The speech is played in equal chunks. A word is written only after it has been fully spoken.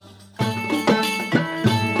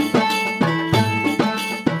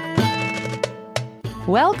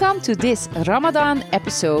Welcome to this Ramadan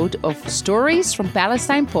episode of Stories from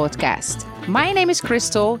Palestine podcast. My name is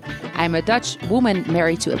Crystal. I'm a Dutch woman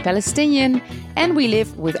married to a Palestinian, and we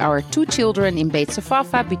live with our 2 children in Beit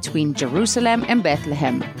Safafa between Jerusalem and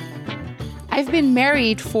Bethlehem. I've been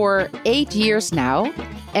married for 8 years now,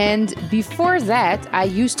 and before that, I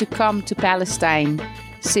used to come to Palestine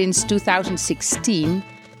since 2016.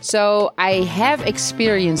 So I have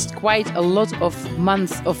experienced quite a lot of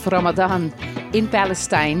months of Ramadan in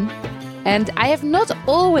Palestine, and I have not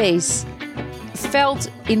always felt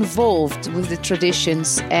involved with the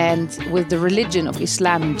traditions and with the religion of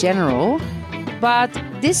Islam in general. But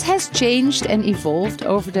this has changed and evolved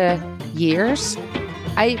over the years.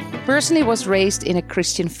 I personally was raised in a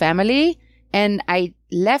Christian family, and I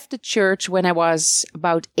left the church when I was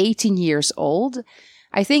about 18 years old.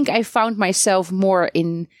 I think I found myself more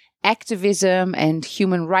in activism and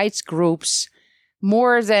human rights groups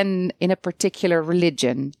more than in a particular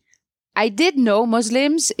religion. I did know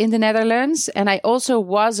Muslims in the Netherlands, and I also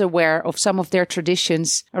was aware of some of their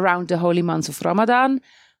traditions around the holy month of Ramadan,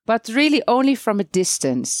 but really only from a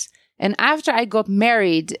distance. And after I got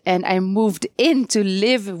married and I moved in to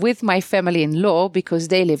live with my family-in-law, because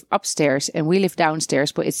they live upstairs and we live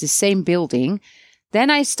downstairs, but it's the same building, then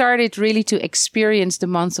I started really to experience the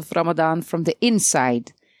month of Ramadan from the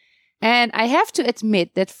inside. And I have to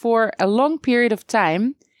admit that for a long period of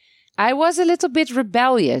time, I was a little bit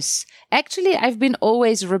rebellious. Actually, I've been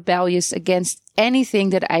always rebellious against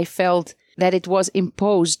anything that I felt that it was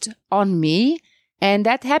imposed on me. And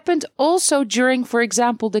that happened also during, for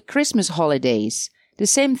example, the Christmas holidays. The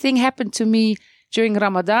same thing happened to me during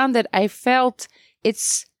Ramadan, that I felt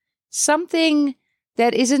it's something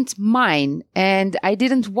that isn't mine, and I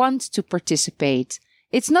didn't want to participate.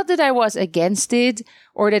 It's not that I was against it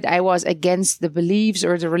or that I was against the beliefs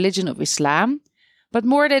or the religion of Islam, but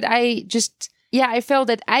more that I felt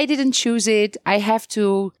that I didn't choose it. I have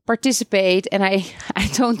to participate, and I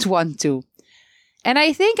don't want to. And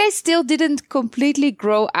I think I still didn't completely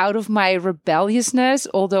grow out of my rebelliousness,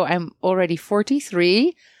 although I'm already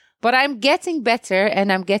 43, but I'm getting better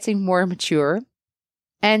and I'm getting more mature.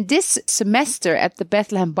 And this semester at the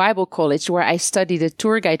Bethlehem Bible College, where I study the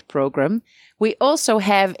tour guide program, we also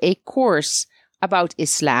have a course about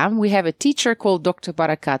Islam. We have a teacher called Dr.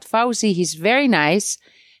 Barakat Fauzi. He's very nice.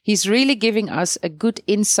 He's really giving us a good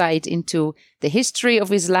insight into the history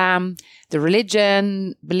of Islam, the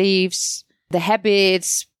religion, beliefs, the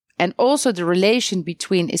habits, and also the relation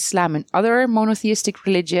between Islam and other monotheistic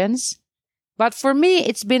religions. But for me,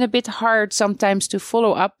 it's been a bit hard sometimes to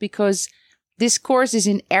follow up because this course is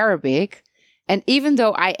in Arabic, and even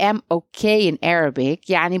though I am okay in Arabic,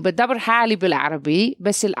 يعني بدبر حالي بالعربي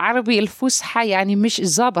بس العربي الفصحى يعني مش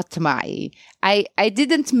ظابط معي. I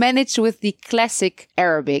didn't manage with the classic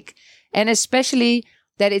Arabic, and especially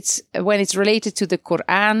that when it's related to the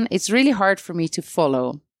Quran, it's really hard for me to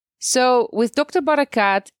follow. So with Dr.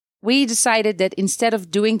 Barakat, we decided that instead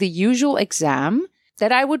of doing the usual exam,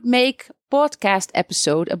 that I would make a podcast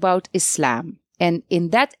episode about Islam. And in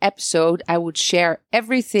that episode, I would share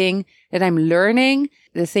everything that I'm learning,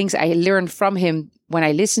 the things I learned from him when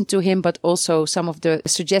I listened to him, but also some of the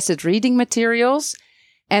suggested reading materials.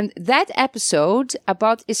 And that episode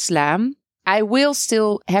about Islam, I will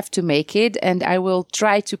still have to make it, and I will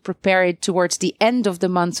try to prepare it towards the end of the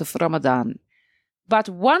month of Ramadan. But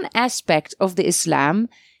one aspect of the Islam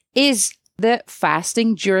is the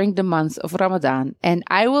fasting during the month of Ramadan. And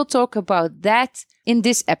I will talk about that in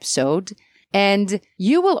this episode. And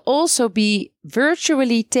you will also be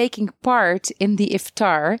virtually taking part in the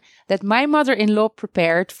iftar that my mother-in-law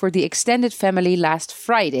prepared for the extended family last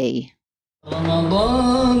Friday.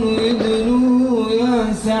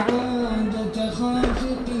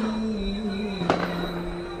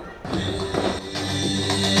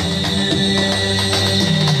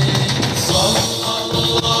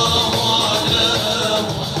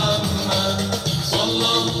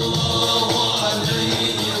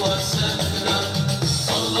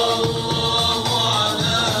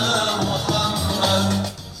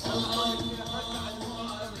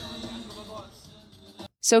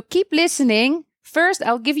 So keep listening. First,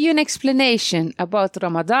 I'll give you an explanation about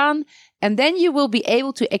Ramadan, and then you will be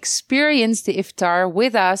able to experience the iftar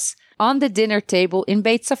with us on the dinner table in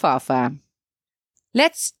Beit Safafa.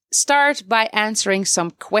 Let's start by answering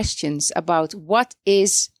some questions about what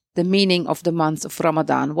is the meaning of the month of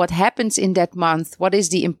Ramadan, what happens in that month, what is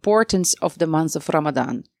the importance of the month of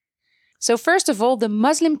Ramadan. So first of all, the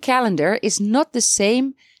Muslim calendar is not the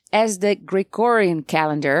same as the Gregorian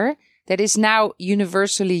calendar that is now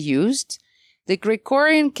universally used. The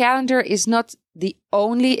Gregorian calendar is not the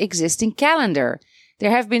only existing calendar. There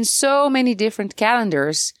have been so many different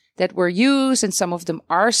calendars that were used, and some of them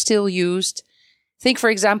are still used. Think, for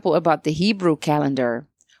example, about the Hebrew calendar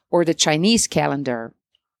or the Chinese calendar,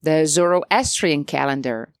 the Zoroastrian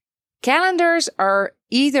calendar. Calendars are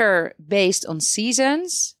either based on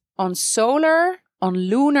seasons, on solar, on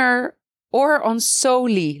lunar, or on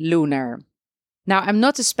solely lunar. Now, I'm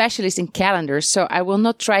not a specialist in calendars, so I will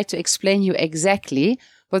not try to explain you exactly,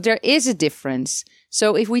 but there is a difference.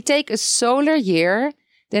 So if we take a solar year,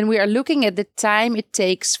 then we are looking at the time it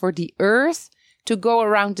takes for the Earth to go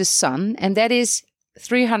around the Sun, and that is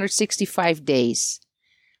 365 days.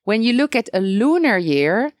 When you look at a lunar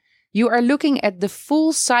year, you are looking at the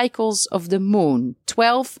full cycles of the moon,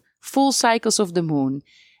 12 full cycles of the moon,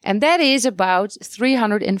 and that is about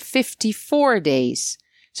 354 days.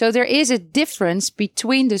 So there is a difference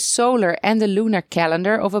between the solar and the lunar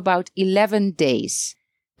calendar of about 11 days.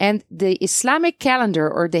 And the Islamic calendar,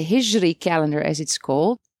 or the Hijri calendar as it's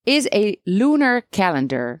called, is a lunar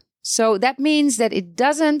calendar. So that means that it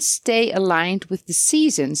doesn't stay aligned with the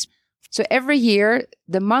seasons. So every year,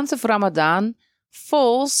 the month of Ramadan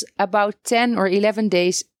falls about 10 or 11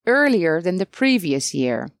 days earlier than the previous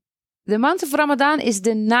year. The month of Ramadan is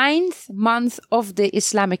the 9th month of the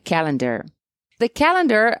Islamic calendar. The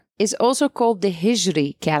calendar is also called the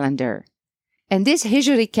Hijri calendar. And this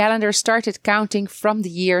Hijri calendar started counting from the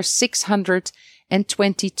year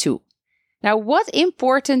 622. Now, what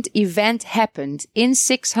important event happened in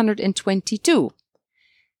 622?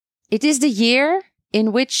 It is the year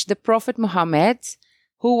in which the Prophet Muhammad,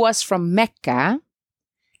 who was from Mecca,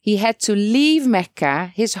 he had to leave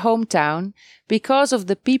Mecca, his hometown, because of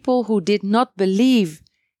the people who did not believe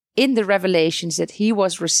in the revelations that he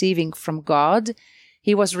was receiving from God.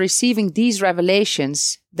 He was receiving these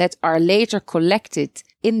revelations that are later collected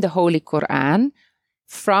in the Holy Quran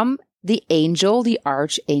from the angel, the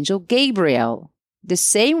archangel Gabriel, the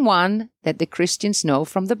same one that the Christians know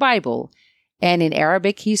from the Bible. And in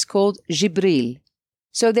Arabic, he's called Jibril.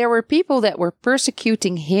 So there were people that were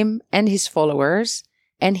persecuting him and his followers,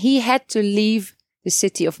 and he had to leave the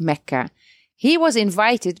city of Mecca. He was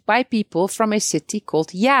invited by people from a city called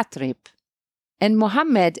Yathrib. And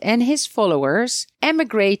Muhammad and his followers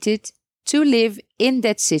emigrated to live in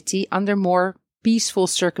that city under more peaceful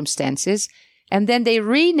circumstances. And then they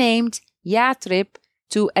renamed Yathrib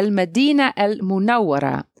to Al-Madina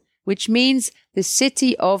Al-Munawwara, which means the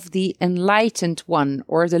city of the enlightened one,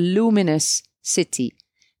 or the luminous city.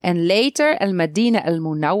 And later, Al-Madina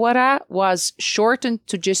Al-Munawwara was shortened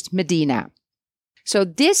to just Medina. So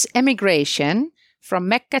this emigration from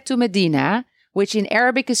Mecca to Medina, which in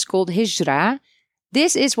Arabic is called Hijra,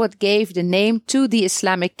 this is what gave the name to the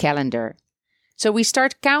Islamic calendar. So we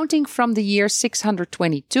start counting from the year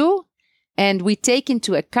 622, and we take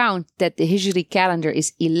into account that the Hijri calendar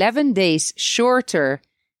is 11 days shorter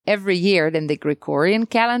every year than the Gregorian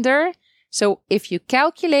calendar. So if you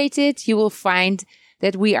calculate it, you will find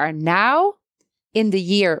that we are now in the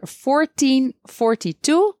year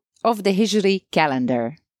 1442 of the Hijri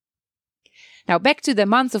calendar. Now back to the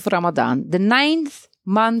month of Ramadan, the 9th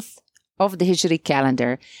month of the Hijri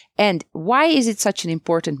calendar. And why is it such an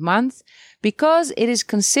important month? Because it is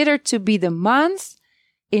considered to be the month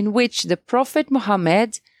in which the Prophet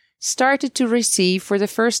Muhammad started to receive for the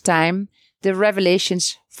first time the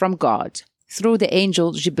revelations from God through the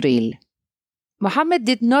angel Jibril. Muhammad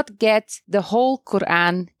did not get the whole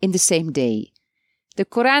Quran in the same day. The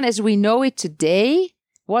Quran as we know it today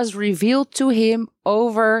was revealed to him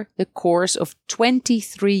over the course of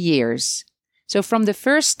 23 years. So from the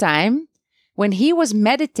first time, when he was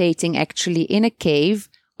meditating actually in a cave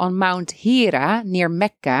on Mount Hira near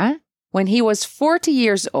Mecca, when he was 40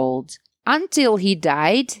 years old, until he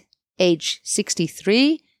died, age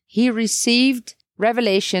 63, he received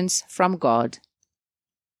revelations from God.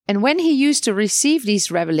 And when he used to receive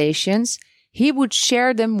these revelations, he would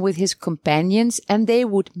share them with his companions and they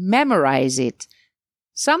would memorize it.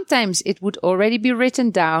 Sometimes it would already be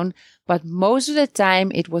written down, but most of the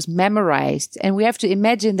time it was memorized. And we have to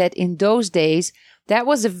imagine that in those days, that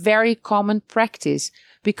was a very common practice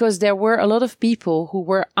because there were a lot of people who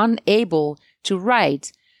were unable to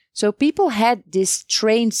write. So people had this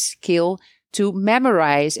trained skill to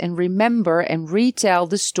memorize and remember and retell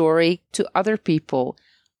the story to other people.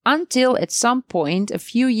 Until at some point, a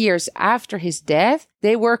few years after his death,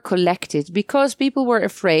 they were collected because people were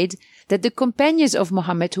afraid that the companions of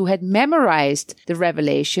Muhammad who had memorized the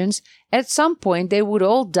revelations, at some point they would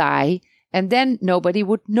all die and then nobody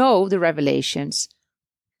would know the revelations.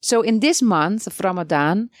 So in this month of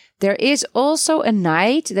Ramadan, there is also a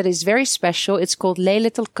night that is very special. It's called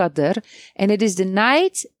Laylatul Qadr, and it is the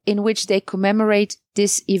night in which they commemorate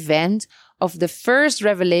this event of the first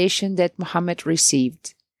revelation that Muhammad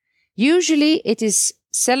received. Usually it is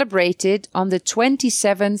celebrated on the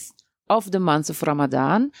 27th of the month of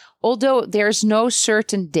Ramadan, although there is no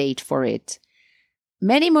certain date for it.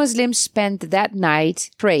 Many Muslims spend that night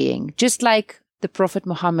praying, just like the Prophet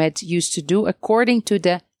Muhammad used to do according to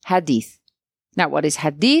the Hadith. Now, what is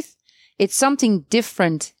Hadith? It's something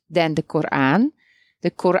different than the Quran.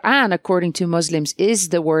 The Quran, according to Muslims, is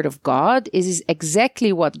the word of God. It is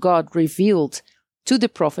exactly what God revealed to the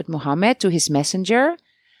Prophet Muhammad, to his messenger.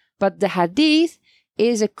 But the Hadith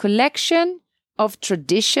is a collection of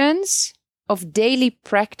traditions, of daily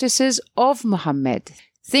practices of Muhammad.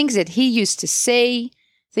 Things that he used to say,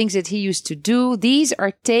 things that he used to do. These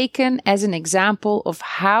are taken as an example of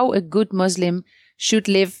how a good Muslim should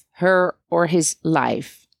live her or his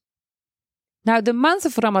life. Now, the month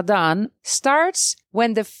of Ramadan starts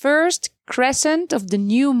when the first crescent of the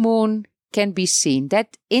new moon can be seen.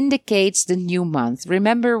 That indicates the new month.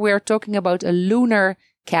 Remember, we are talking about a lunar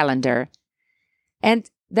calendar. And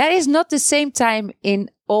that is not the same time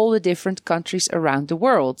in all the different countries around the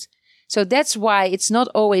world. So that's why it's not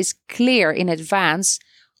always clear in advance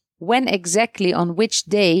when exactly on which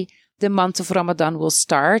day the month of Ramadan will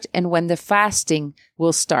start and when the fasting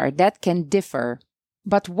will start. That can differ.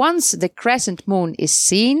 But once the crescent moon is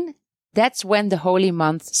seen, that's when the holy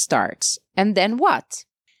month starts. And then what?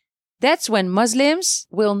 That's when Muslims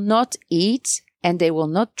will not eat and they will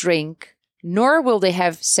not drink, nor will they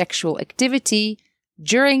have sexual activity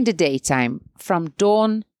during the daytime, from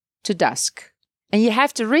dawn to dusk. And you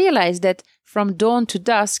have to realize that from dawn to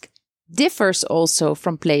dusk differs also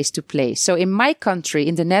from place to place. So in my country,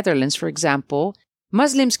 in the Netherlands, for example,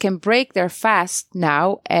 Muslims can break their fast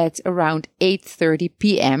now at around 8:30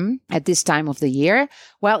 p.m. at this time of the year,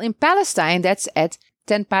 while in Palestine, that's at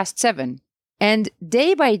 7:10. And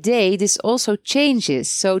day by day, this also changes.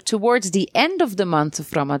 So towards the end of the month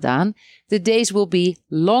of Ramadan, the days will be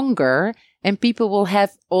longer and people will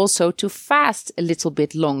have also to fast a little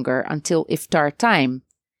bit longer until iftar time.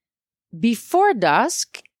 Before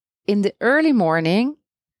dusk, in the early morning,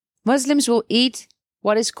 Muslims will eat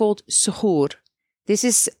what is called suhoor. This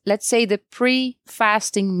is, let's say, the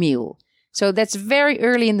pre-fasting meal. So that's very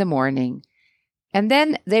early in the morning. And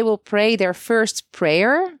then they will pray their first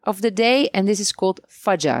prayer of the day, and this is called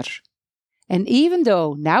Fajr. And even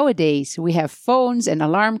though nowadays we have phones and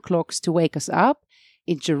alarm clocks to wake us up,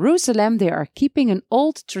 in Jerusalem they are keeping an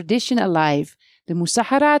old tradition alive. The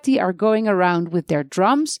Musaharati are going around with their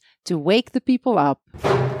drums to wake the people up.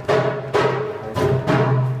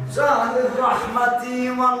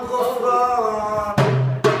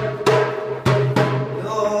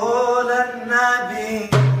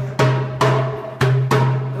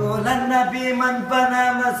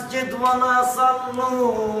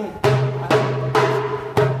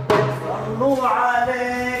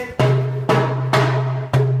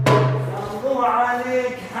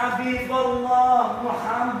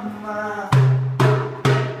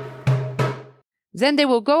 Then they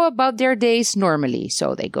will go about their days normally.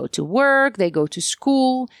 So they go to work, they go to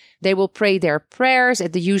school, they will pray their prayers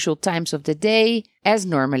at the usual times of the day as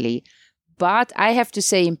normally. But I have to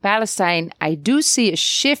say, in Palestine, I do see a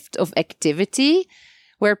shift of activity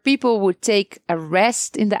where people would take a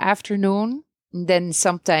rest in the afternoon, and then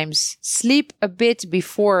sometimes sleep a bit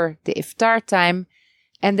before the iftar time,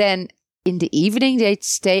 and then in the evening they'd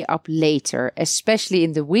stay up later, especially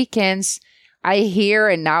in the weekends. I hear,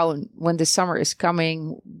 and now when the summer is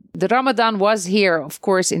coming, the Ramadan was here, of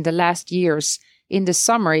course, in the last years. In the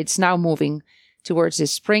summer, it's now moving towards the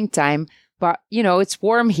springtime. But, you know, it's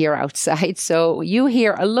warm here outside. So you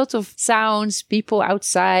hear a lot of sounds, people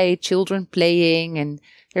outside, children playing, and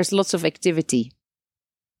there's lots of activity.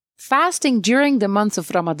 Fasting during the month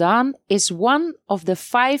of Ramadan is one of the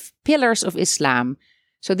 5 pillars of Islam.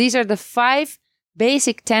 So these are the 5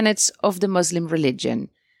 basic tenets of the Muslim religion.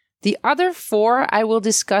 The other 4 I will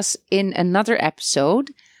discuss in another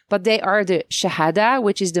episode, but they are the Shahada,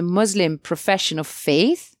 which is the Muslim profession of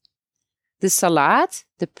faith, the Salat,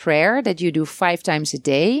 the prayer that you do 5 times a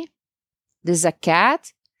day, the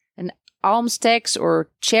Zakat, an alms tax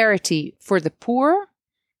or charity for the poor,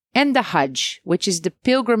 and the Hajj, which is the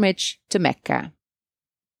pilgrimage to Mecca.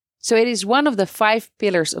 So it is one of the 5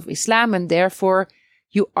 pillars of Islam, and therefore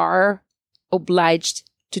you are obliged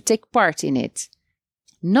to take part in it.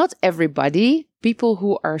 Not everybody, people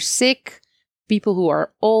who are sick, people who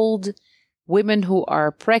are old, women who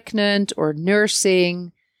are pregnant or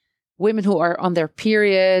nursing, women who are on their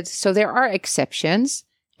period. So there are exceptions.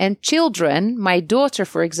 And children, my daughter,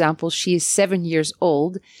 for example, she is 7 years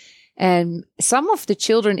old. And some of the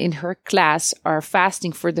children in her class are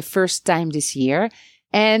fasting for the first time this year.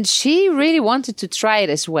 And she really wanted to try it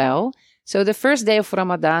as well. So the first day of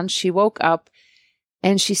Ramadan, she woke up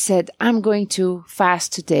and she said, I'm going to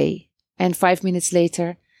fast today. And 5 minutes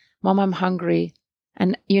later, Mom, I'm hungry.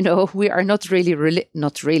 And, we are not really,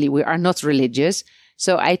 we are not religious.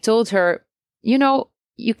 So I told her,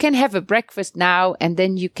 you can have a breakfast now and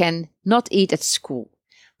then you can not eat at school.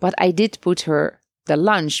 But I did put her the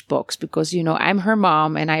lunch box because, I'm her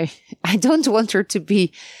mom and I don't want her to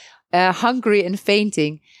be hungry and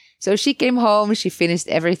fainting. So she came home, she finished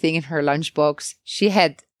everything in her lunchbox. She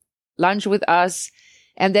had lunch with us.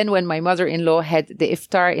 And then when my mother-in-law had the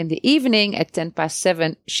iftar in the evening at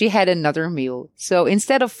 7:10, she had another meal. So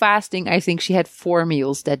instead of fasting, I think she had 4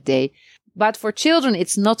 meals that day. But for children,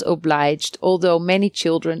 it's not obliged, although many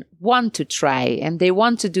children want to try and they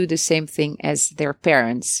want to do the same thing as their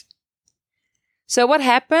parents. So what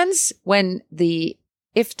happens when the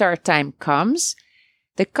iftar time comes?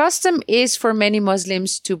 The custom is for many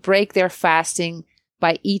Muslims to break their fasting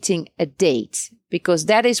by eating a date, because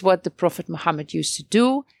that is what the Prophet Muhammad used to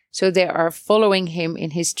do. So they are following him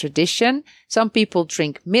in his tradition. Some people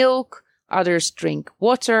drink milk, others drink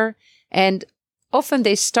water, and often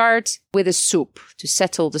they start with a soup to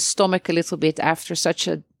settle the stomach a little bit after such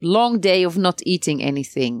a long day of not eating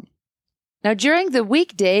anything. Now, during the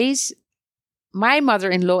weekdays, my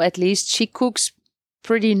mother-in-law, at least, she cooks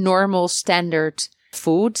pretty normal standard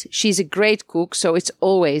food. She's a great cook, so it's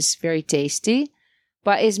always very tasty.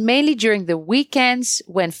 But it's mainly during the weekends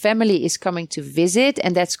when family is coming to visit,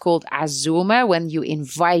 and that's called azuma, when you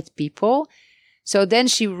invite people. So then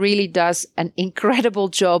she really does an incredible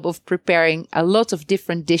job of preparing a lot of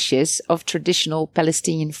different dishes of traditional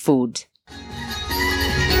Palestinian food.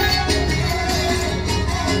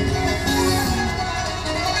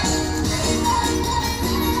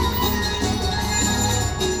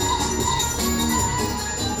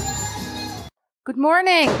 Good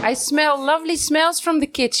morning. I smell lovely smells from the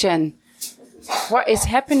kitchen. What is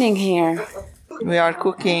happening here? We are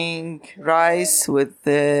cooking rice with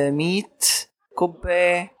meat,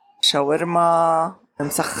 kubbe, shawarma,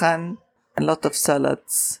 مسخن, a lot of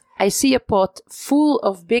salads. I see a pot full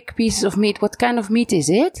of big pieces of meat. What kind of meat is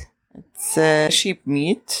it? It's sheep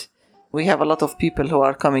meat. We have a lot of people who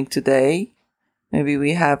are coming today. Maybe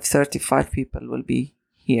we have 35 people will be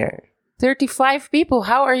here. 35 people?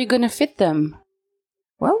 How are you going to fit them?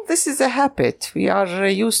 Well, this is a habit. We are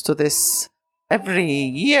used to this. Every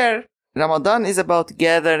year, Ramadan is about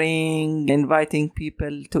gathering, inviting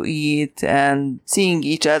people to eat and seeing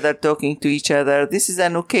each other, talking to each other. This is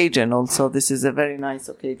an occasion also. This is a very nice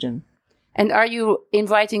occasion. And are you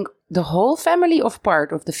inviting the whole family or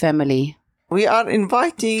part of the family? We are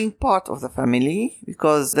inviting part of the family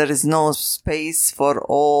because there is no space for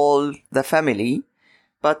all the family.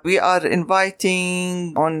 But we are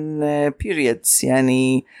inviting on periods.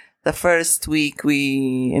 Yani, the first week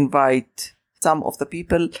we invite some of the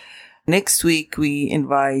people. Next week we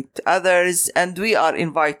invite others, and we are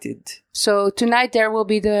invited. So tonight there will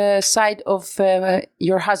be the side of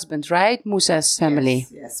your husband, right? Musa's family.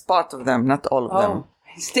 Yes, part of them, not all of them.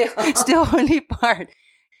 Still only part.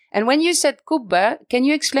 And when you said kubba, can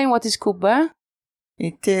you explain what is kubba?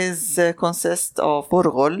 It is consists of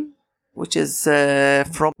burghul, which is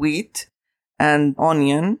from wheat, and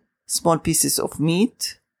onion, small pieces of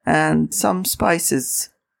meat, and some spices.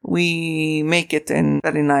 We make it in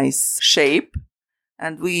very nice shape,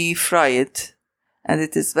 and we fry it, and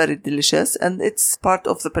it is very delicious, and it's part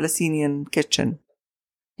of the Palestinian kitchen.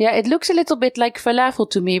 Yeah, it looks a little bit like falafel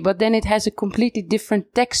to me, but then it has a completely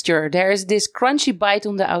different texture. There is this crunchy bite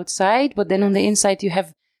on the outside, but then on the inside you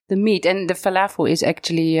have the meat, and the falafel is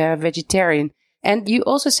actually vegetarian. And you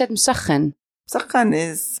also said مسخن. مسخن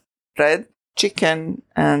is bread, chicken,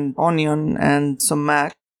 and onion, and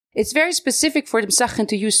sumac. It's very specific for the مسخن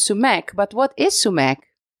to use sumac, but what is sumac?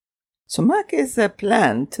 Sumac is a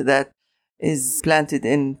plant that is planted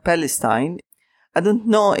in Palestine. I don't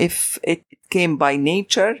know if it came by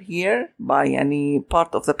nature here, by any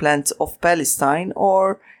part of the plants of Palestine,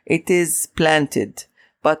 or it is planted.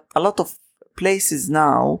 But a lot of places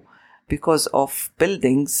now, because of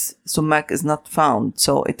buildings, sumac is not found.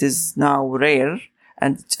 So it is now rare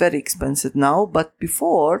and it's very expensive now. But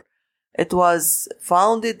before, it was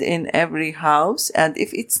founded in every house. And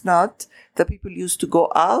if it's not, the people used to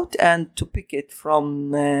go out and to pick it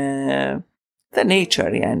from the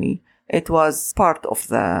nature. Yani. It was part of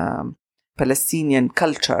the Palestinian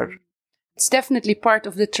culture. It's definitely part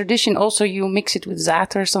of the tradition. Also, you mix it with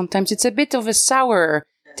za'atar sometimes. It's a bit of a sour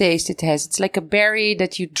taste it has. It's like a berry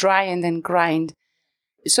that you dry and then grind.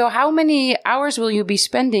 So how many hours will you be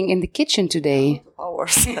spending in the kitchen today?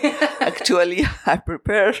 Hours. Actually, I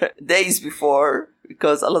prepare days before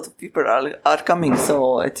because a lot of people are coming,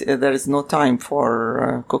 so there is no time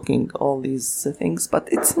for cooking all these things. But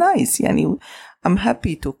it's nice. Yani, I'm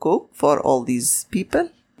happy to cook for all these people.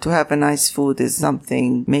 To have a nice food is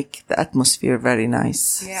something, make the atmosphere very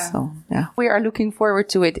nice. Yeah. So, yeah. We are looking forward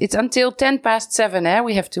to it. It's until 7:10,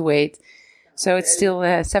 we have to wait. So it's still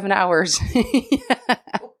 7 hours.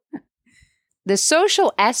 The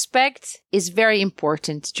social aspect is very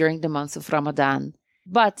important during the month of Ramadan.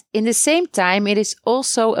 But in the same time, it is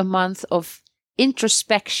also a month of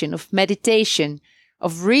introspection, of meditation,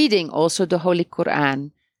 of reading also the Holy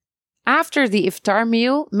Quran. After the iftar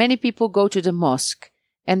meal, many people go to the mosque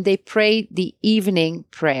and they pray the evening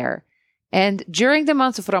prayer. And during the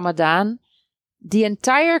month of Ramadan, the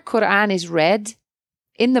entire Quran is read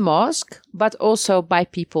in the mosque, but also by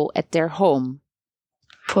people at their home.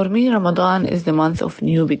 For me, Ramadan is the month of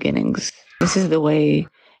new beginnings. This is the way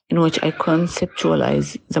in which I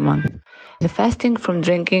conceptualize the month. The fasting from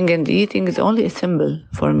drinking and eating is only a symbol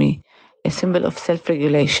for me, a symbol of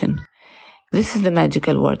self-regulation. This is the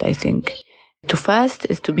magical word, I think. To fast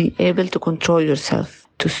is to be able to control yourself,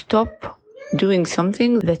 to stop doing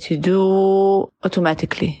something that you do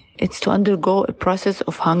automatically. It's to undergo a process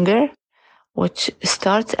of hunger, which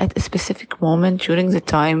starts at a specific moment during the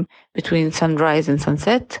time between sunrise and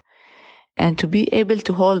sunset, and to be able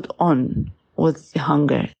to hold on with the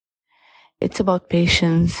hunger. It's about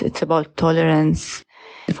patience, it's about tolerance.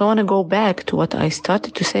 If I want to go back to what I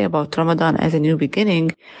started to say about Ramadan as a new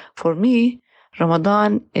beginning, for me,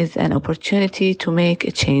 Ramadan is an opportunity to make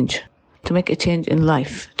a change in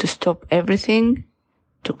life, to stop everything,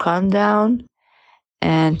 to calm down,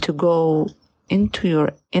 and to go into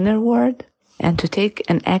your inner world, and to take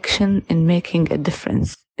an action in making a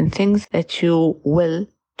difference in things that you will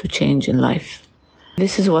to change in life.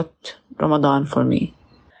 This is what Ramadan for me.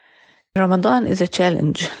 Ramadan is a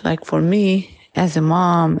challenge. Like for me, as a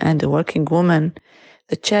mom and a working woman,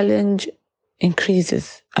 the challenge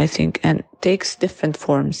increases, I think, and takes different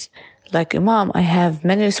forms. Like a mom, I have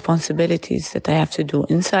many responsibilities that I have to do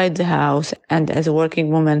inside the house. And as a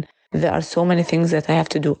working woman, there are so many things that I have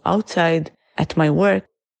to do outside at my work.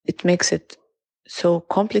 It makes it so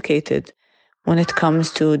complicated when it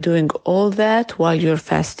comes to doing all that while you're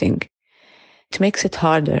fasting. It makes it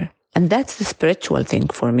harder. And that's the spiritual thing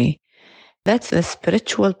for me. That's the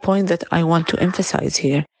spiritual point that I want to emphasize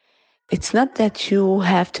here. It's not that you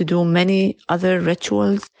have to do many other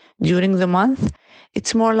rituals during the month.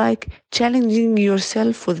 It's more like challenging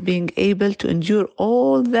yourself with being able to endure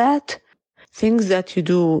all that, things that you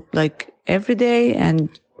do like every day and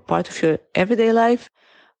part of your everyday life,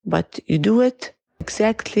 but you do it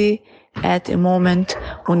exactly at a moment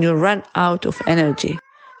when you run out of energy.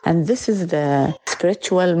 And this is the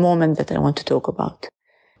spiritual moment that I want to talk about.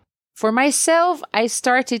 For myself, I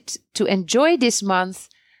started to enjoy this month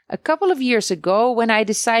a couple of years ago when I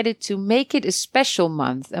decided to make it a special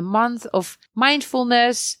month, a month of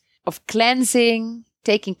mindfulness, of cleansing,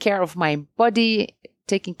 taking care of my body,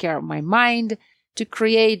 taking care of my mind, to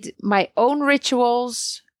create my own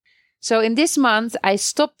rituals. So in this month, I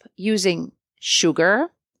stop using sugar.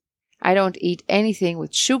 I don't eat anything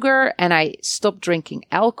with sugar, and I stop drinking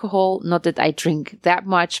alcohol. Not that I drink that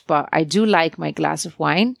much, but I do like my glass of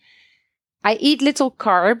wine. I eat little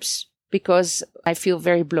carbs because I feel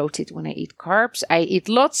very bloated when I eat carbs. I eat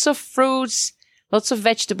lots of fruits, lots of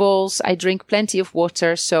vegetables. I drink plenty of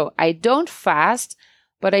water. So I don't fast,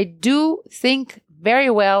 but I do think very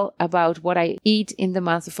well about what I eat in the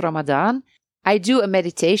month of Ramadan. I do a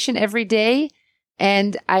meditation every day,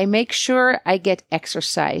 and I make sure I get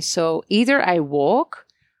exercise. So either I walk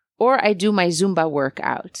or I do my Zumba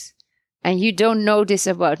workout. And you don't know this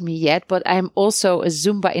about me yet, but I'm also a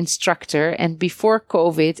Zumba instructor. And before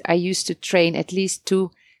COVID, I used to train at least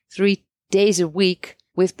 2-3 days a week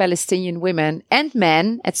with Palestinian women and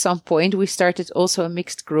men. At some point, we started also a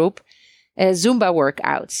mixed group, Zumba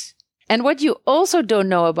workouts. And what you also don't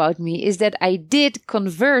know about me is that I did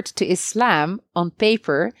convert to Islam on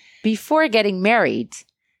paper before getting married,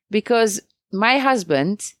 because my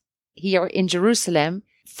husband here in Jerusalem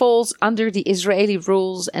falls under the Israeli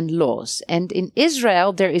rules and laws. And in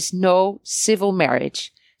Israel, there is no civil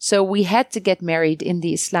marriage. So we had to get married in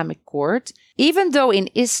the Islamic court. Even though in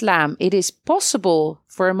Islam, it is possible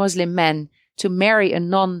for a Muslim man to marry a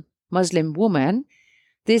non-Muslim woman,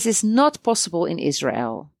 this is not possible in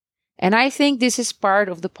Israel. And I think this is part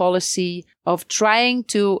of the policy of trying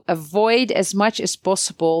to avoid as much as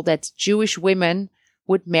possible that Jewish women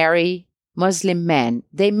would marry Muslim men.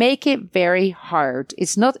 They make it very hard.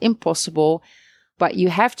 It's not impossible, but you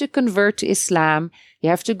have to convert to Islam. You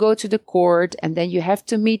have to go to the court, and then you have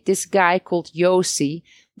to meet this guy called Yossi.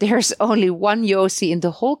 There's only one Yossi in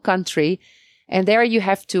the whole country. And there you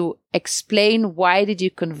have to explain why did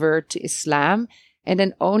you convert to Islam. And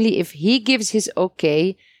then only if he gives his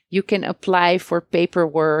okay, you can apply for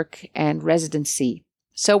paperwork and residency.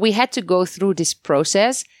 So we had to go through this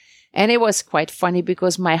process. And it was quite funny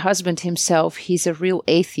because my husband himself, he's a real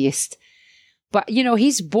atheist. But,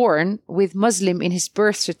 he's born with Muslim in his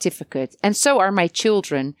birth certificate. And so are my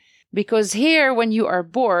children. Because here, when you are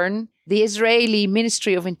born, the Israeli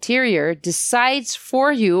Ministry of Interior decides for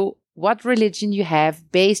you what religion you have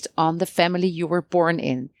based on the family you were born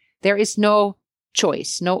in. There is no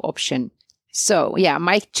choice, no option. So,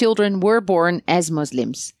 my children were born as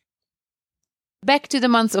Muslims. Back to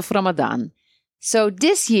the month of Ramadan. So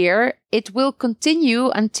this year, it will continue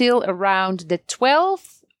until around the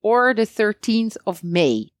 12th or the 13th of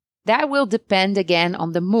May. That will depend again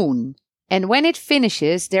on the moon. And when it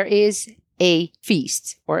finishes, there is a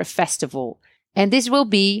feast or a festival. And this will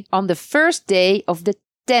be on the first day of the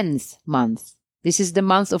 10th month. This is the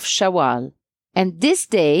month of Shawwal. And this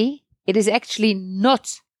day, it is actually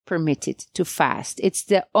not permitted to fast. It's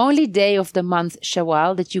the only day of the month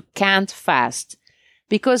Shawwal that you can't fast.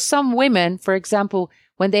 Because some women, for example,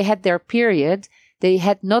 when they had their period, they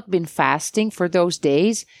had not been fasting for those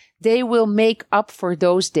days. They will make up for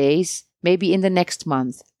those days, maybe in the next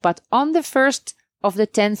month. But on the first of the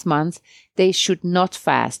 10th month, they should not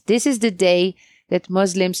fast. This is the day that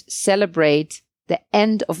Muslims celebrate the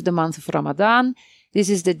end of the month of Ramadan. This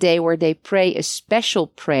is the day where they pray a special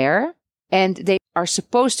prayer. And they are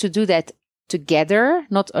supposed to do that together,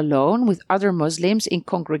 not alone, with other Muslims in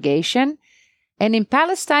congregation. And in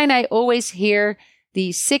Palestine, I always hear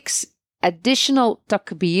the 6 additional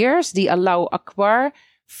takbirs, the Allahu Akbar,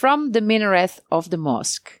 from the minaret of the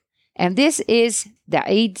mosque. And this is the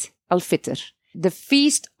Eid al-Fitr, the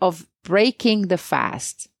feast of breaking the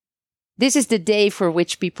fast. This is the day for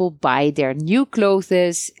which people buy their new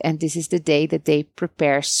clothes, and this is the day that they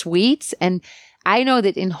prepare sweets. And I know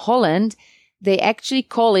that in Holland, they actually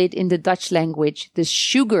call it in the Dutch language the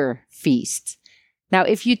sugar feast. Now,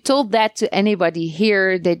 if you told that to anybody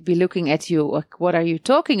here, they'd be looking at you like, what are you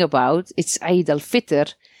talking about? It's Eid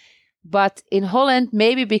al-Fitr. But in Holland,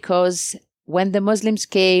 maybe because when the Muslims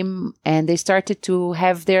came and they started to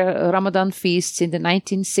have their Ramadan feasts in the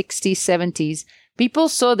 1960s, 70s, people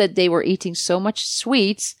saw that they were eating so much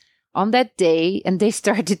sweets on that day and they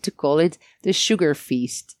started to call it the sugar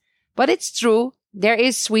feast. But it's true, there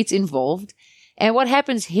is sweets involved. And what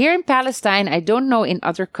happens here in Palestine, I don't know in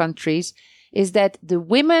other countries, is that the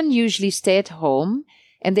women usually stay at home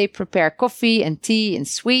and they prepare coffee and tea and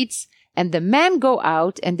sweets, and the men go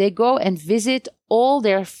out and they go and visit all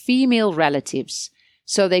their female relatives.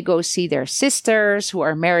 So they go see their sisters who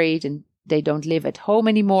are married and they don't live at home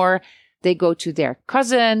anymore. They go to their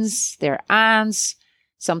cousins, their aunts,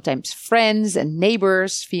 sometimes friends and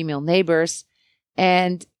neighbors, female neighbors.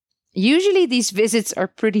 And usually these visits are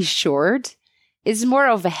pretty short. It's more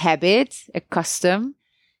of a habit, a custom.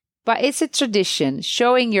 But it's a tradition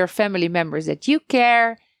showing your family members that you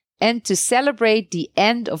care and to celebrate the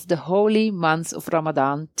end of the holy month of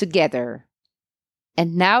Ramadan together.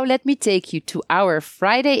 And now let me take you to our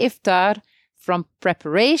Friday iftar, from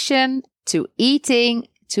preparation to eating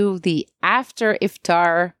to the after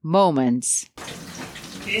iftar moments.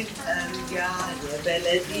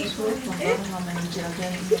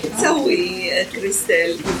 تسوي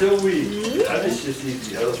كريستال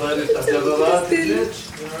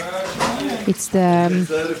It's the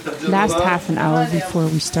last half an hour before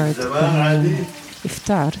we start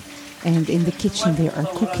iftar, and in the kitchen they are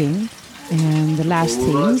cooking and the last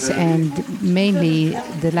things, and mainly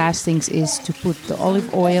the last things is to put the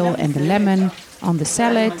olive oil and the lemon on the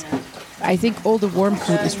salad. I think all the warm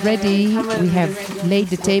food is ready. We have laid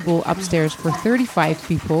the table upstairs for 35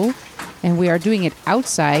 people, and we are doing it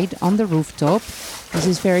outside on the rooftop. This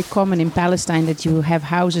is very common in Palestine, that you have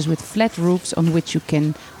houses with flat roofs on which you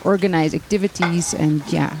can organize activities. And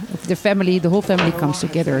if the whole family comes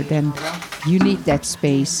together, then you need that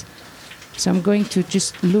space. So I'm going to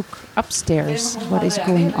just look upstairs what is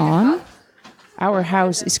going on. Our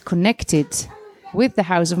house is connected with the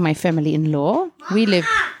house of my family-in-law. We live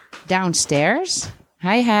downstairs.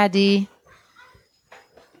 Hi, Hadi.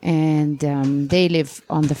 And they live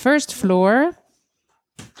on the first floor.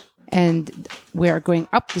 And we are going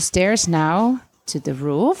up the stairs now to the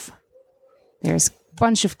roof. There's a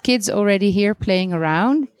bunch of kids already here playing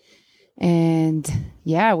around. And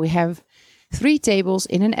we have 3 tables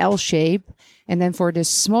in an L shape. And then for the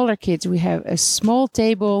smaller kids, we have a small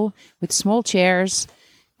table with small chairs.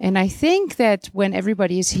 And I think that when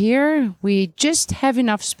everybody is here, we just have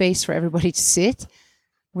enough space for everybody to sit.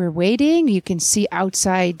 We're waiting. You can see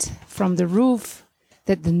outside from the roof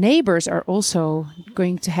that the neighbors are also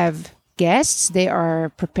going to have guests. They are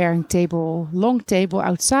preparing long table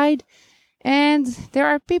outside. And there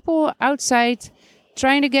are people outside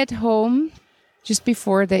trying to get home just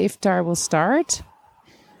before the iftar will start.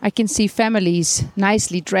 I can see families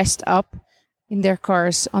nicely dressed up in their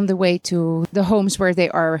cars on the way to the homes where they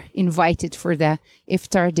are invited for the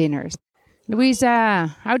iftar dinners.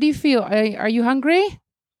 Louisa, how do you feel? Are you hungry?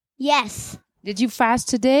 Yes. Did you fast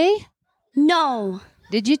today? No.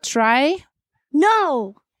 Did you try?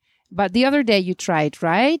 No. But the other day you tried,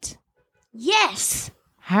 right? Yes.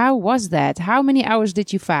 How was that? How many hours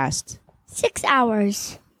did you fast? 6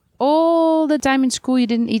 hours. All the time in school you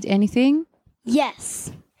didn't eat anything?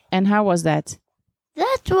 Yes. And how was that?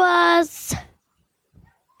 That was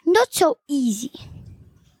not so easy.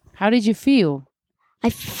 How did you feel? I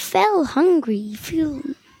felt hungry.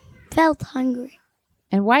 Felt hungry.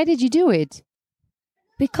 And why did you do it?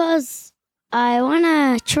 Because I want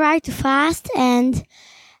to try to fast and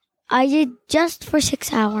I did just for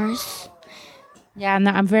 6 hours. Yeah,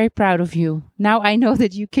 no, I'm very proud of you. Now I know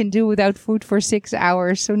that you can do without food for 6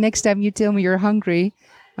 hours. So next time you tell me you're hungry,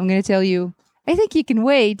 I'm going to tell you, I think you can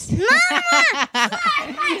wait.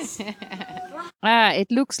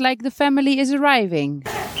 It looks like the family is arriving.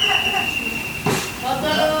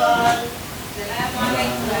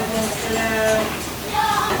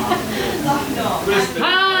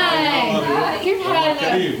 Hi! كيف حالك؟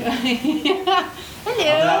 Hello.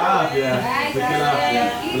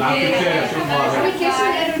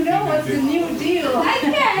 I don't know what's the new deal. I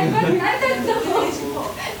don't know.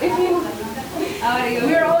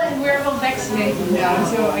 We're all vaccinated now,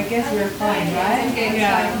 so I guess we're fine, right? Okay,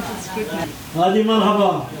 yeah, it's good. هذه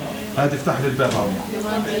مرحبا. هاي تفتح لي الباب هون.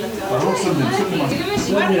 مرحبا.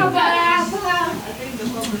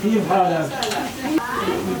 كيف حالك؟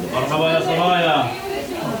 مرحبا يا صبايا.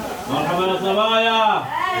 مرحبا يا صبايا.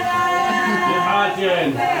 كيف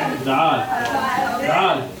حالكن؟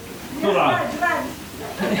 تعال بسرعة.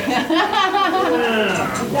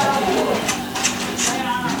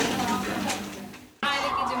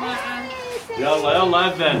 يلا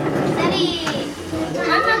أذن.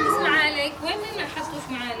 ما تنقص معالك. وين ما حطوش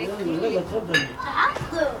معالك؟ تفضل.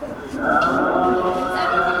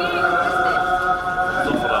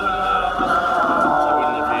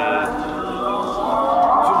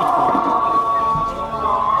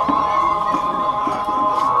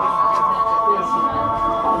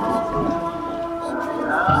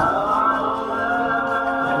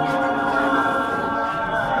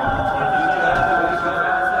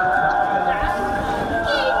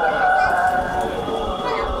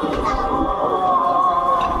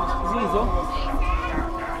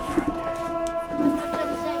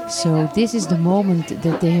 So this is the moment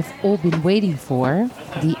that they have all been waiting for,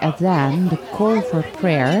 the adhan, the call for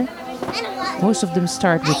prayer. Most of them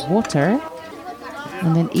start with water,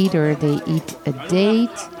 and then either they eat a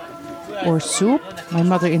date or soup. My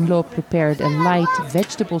mother-in-law prepared a light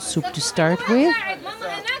vegetable soup to start with,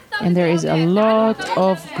 and there is a lot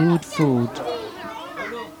of good food.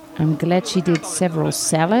 I'm glad she did several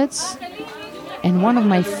salads, and one of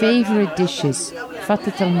my favorite dishes,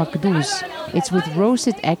 fatat al-makdous. It's with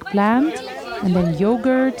roasted eggplant and then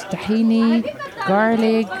yogurt, tahini,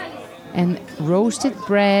 garlic and roasted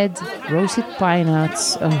bread, roasted pine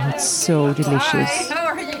nuts. Oh, it's so delicious.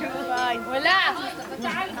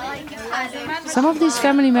 Some of these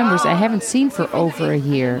family members I haven't seen for over a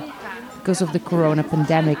year because of the corona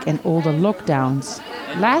pandemic and all the lockdowns.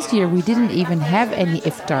 Last year we didn't even have any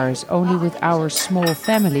iftars, only with our small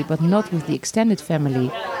family, but not with the extended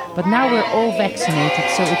family. But now we're all vaccinated,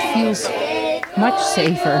 so it feels much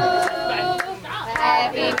safer.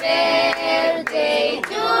 Happy birthday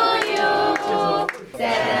to you.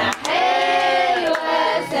 سنة حلوة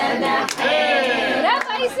سنة حلوة. لا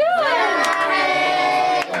فايزون.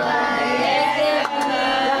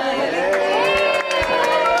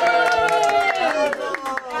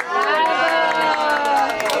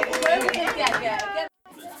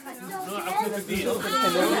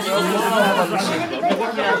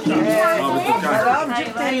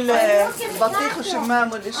 جبت البطيخ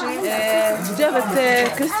والشمام والشيء. جبت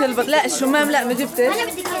كريستال لا الشمام لا ما جبتش.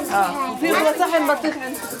 وفي صحن بطيخ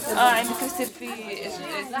عند كريستال في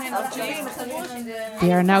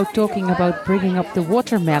They are now talking about bringing up the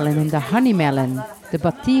watermelon and the honey melon, the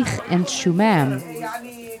batikh and shumam.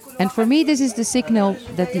 And for me, this is the signal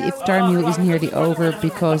that the iftar meal is nearly over,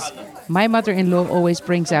 because my mother-in-law always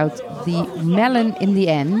brings out the melon in the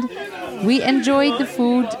end. We enjoyed the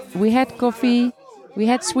food, we had coffee, We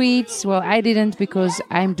had sweets. Well, I didn't because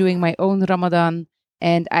I'm doing my own Ramadan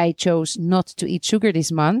and I chose not to eat sugar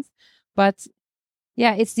this month. But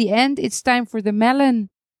yeah, it's the end. It's time for the melon.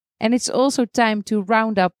 And it's also time to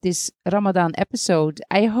round up this Ramadan episode.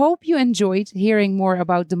 I hope you enjoyed hearing more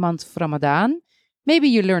about the month of Ramadan. Maybe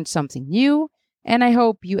you learned something new. And I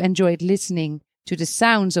hope you enjoyed listening to the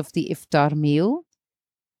sounds of the iftar meal.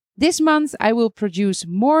 This month, I will produce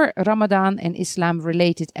more Ramadan and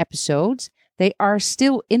Islam-related episodes. They are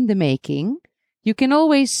still in the making. You can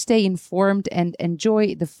always stay informed and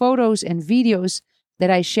enjoy the photos and videos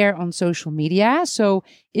that I share on social media. So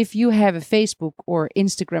if you have a Facebook or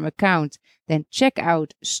Instagram account, then check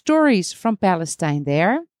out Stories from Palestine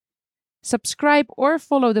there. Subscribe or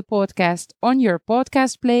follow the podcast on your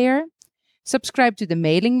podcast player. Subscribe to the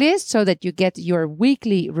mailing list so that you get your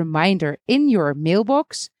weekly reminder in your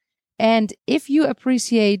mailbox. And if you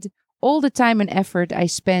appreciate all the time and effort I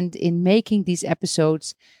spend in making these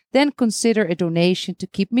episodes, then consider a donation to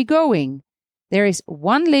keep me going. There is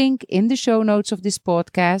one link in the show notes of this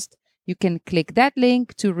podcast. You can click that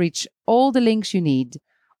link to reach all the links you need,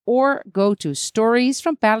 or go to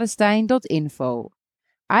storiesfrompalestine.info.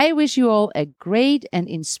 I wish you all a great and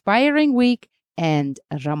inspiring week and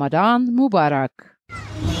Ramadan Mubarak.